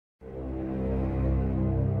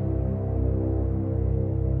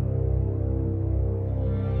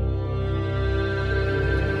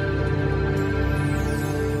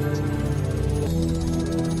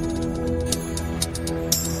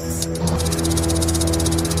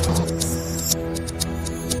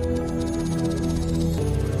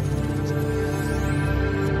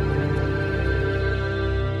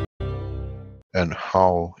and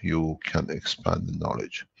how you can expand the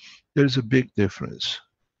knowledge. There is a big difference.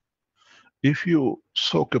 If you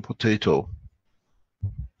soak a potato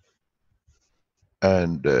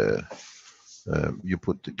and you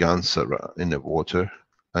put the Gans in the water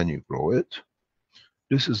and you grow it,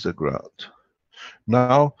 this is the ground.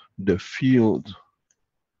 Now the field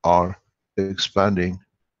are expanding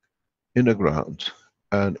in the ground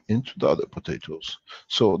and into the other potatoes.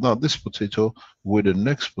 So now this potato with the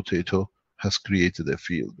next potato has created a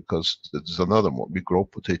field, because there's another one. We grow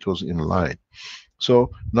potatoes in line. So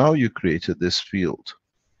now you created this field.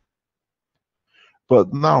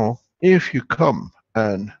 But now if you come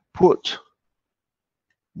and put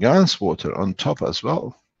Gans water on top as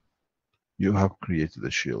well, you have created a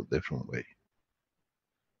shield different way.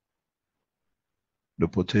 The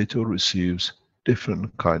potato receives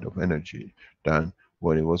different kind of energy than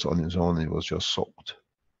when it was on its own, it was just soaked.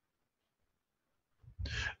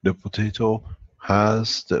 The potato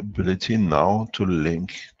has the ability now to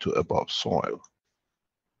link to above soil,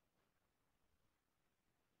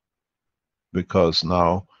 because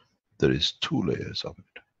now there is 2 layers of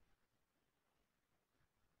it.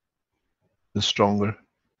 The stronger,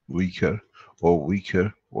 weaker,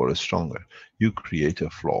 or stronger. You create a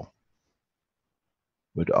flow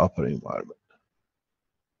with the upper environment.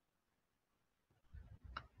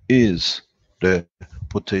 Is the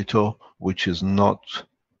potato which is not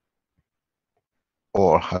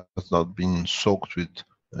or has not been soaked with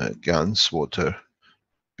Gans water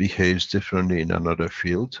behaves differently in another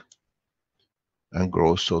field and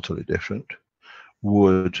grows totally different?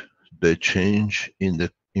 Would the change in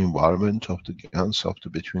the environment of the Gans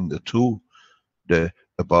between the two, the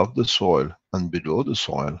above the soil and below the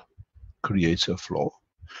soil, creates a flow?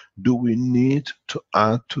 Do we need to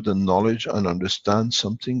add to the knowledge and understand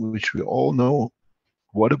something which we all know?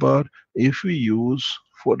 What about if we use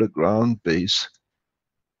for the ground base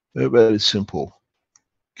a very simple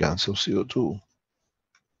Gans of CO2,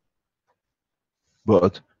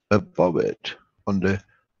 but above it on the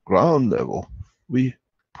ground level we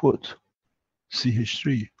put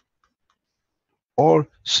CH3 or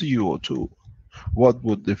CO2? What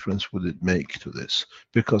would difference would it make to this?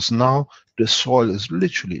 Because now the soil is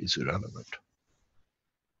literally irrelevant.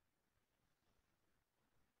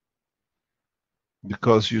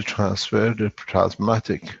 Because you transfer the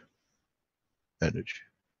plasmatic energy.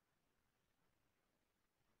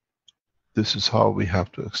 This is how we have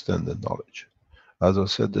to extend the knowledge. As I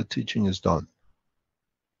said, the teaching is done.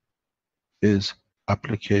 Is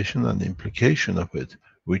application and implication of it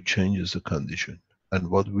which changes the condition and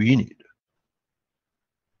what we need.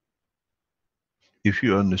 If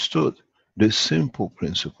you understood this simple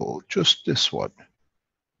principle, just this one,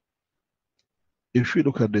 if you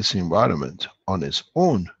look at this environment on its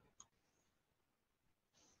own,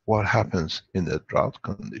 what happens in the drought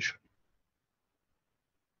condition?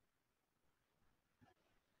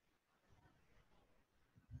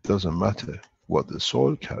 Doesn't matter what the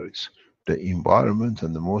soil carries. The environment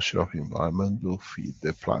and the moisture of environment will feed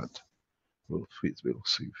the plant, will feed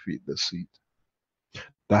the seed.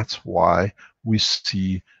 That's why we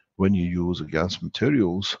see when you use Gans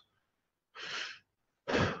materials,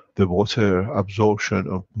 the water absorption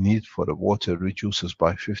of need for the water reduces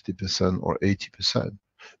by 50% or 80%,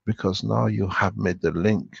 because now you have made the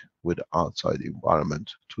link with the outside environment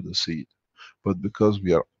to the seed. But because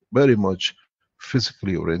we are very much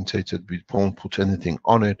physically orientated, we don't put anything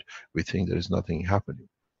on it, we think there is nothing happening.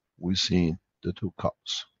 We've seen the 2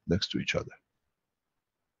 cups next to each other,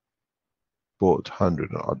 both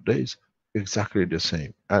 100 odd days, exactly the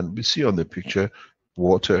same. And we see on the picture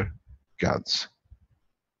water, Gans.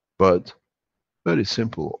 But very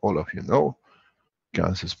simple, all of you know,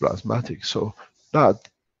 Gans is plasmatic. So that,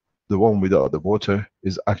 the one without the water,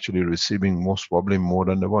 is actually receiving most probably more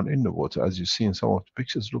than the one in the water. As you see in some of the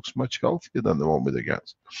pictures, looks much healthier than the one with the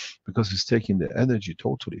Gans, because it's taking the energy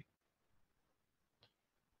totally.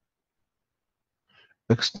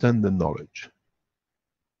 Extend the knowledge.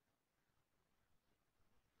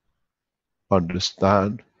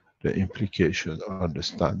 Understand the implication,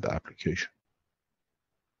 understand the application.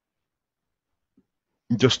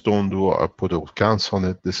 Just don't do I put a Gans on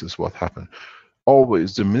it, this is what happened.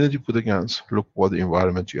 Always, the minute you put a Gans, look what the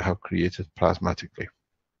environment you have created plasmatically.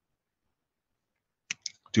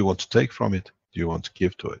 Do you want to take from it? Do you want to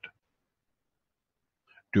give to it?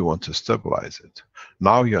 Do you want to stabilize it?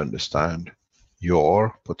 Now you understand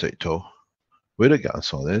your potato with a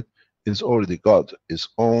Gans on it is already got its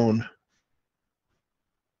own,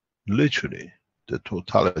 literally the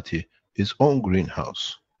totality, its own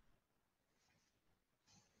greenhouse.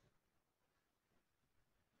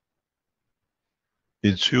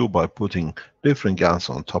 It's you by putting different Gans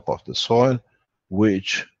on top of the soil,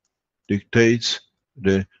 which dictates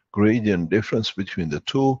the gradient difference between the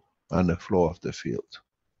two and the flow of the field.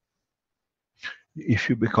 If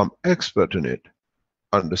you become expert in it,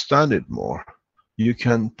 understand it more, you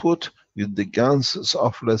can put the Ganses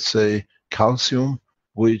of, let's say, calcium,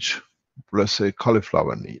 which, let's say,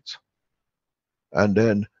 cauliflower needs. And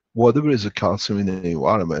then whatever is the calcium in the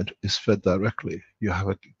environment is fed directly. You have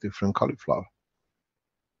a different cauliflower.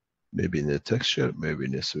 Maybe in the texture, maybe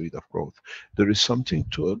in the speed of growth. There is something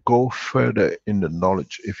to go further in the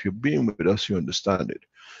knowledge. If you've been with us, you understand it.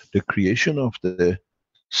 The creation of the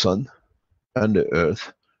sun and the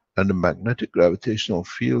earth and the magnetic gravitational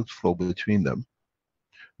field flow between them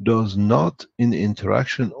does not, in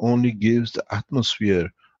interaction, only gives the atmosphere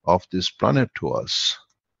of this planet to us,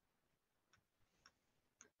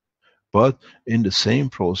 but in the same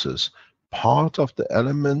process, part of the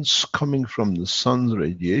elements coming from the sun's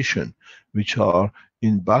radiation, which are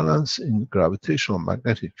in balance in the gravitational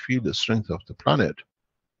magnetic field, the strength of the planet,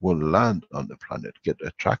 will land on the planet, get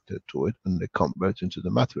attracted to it, and they convert into the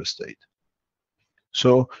matter state.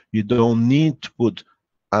 So you don't need to put,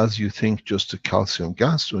 as you think, just a calcium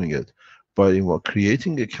gas doing it. But in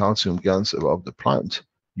creating a calcium gas above the plant,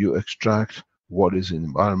 you extract what is in the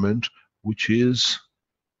environment, which is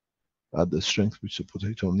at the strength which the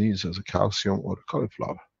potato needs as a calcium or a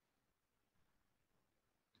cauliflower.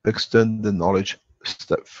 Extend the knowledge a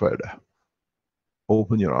step further.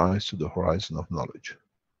 Open your eyes to the horizon of knowledge,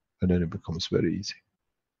 and then it becomes very easy.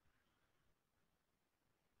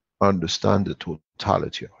 Understand the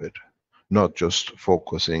totality of it, not just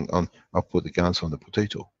focusing on, I put the gas on the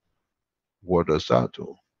potato. What does that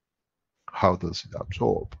do? How does it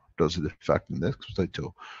absorb? Does it affect the next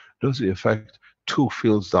potato? Does it affect 2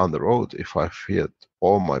 fields down the road if I feed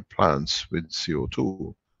all my plants with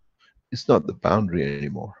CO2? It's not the boundary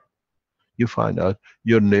anymore. You find out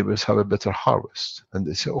your neighbors have a better harvest, and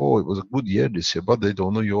they say, oh, it was a good year this year, but they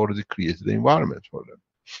don't know you already created the environment for them.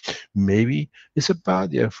 Maybe it's a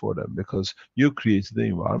bad year for them because you created the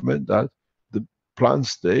environment that the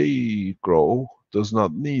plants they grow does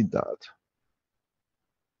not need that.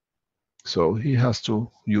 So he has to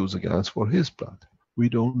use the gas for his plant. We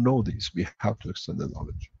don't know this. We have to extend the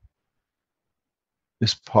knowledge.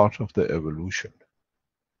 It's part of the evolution.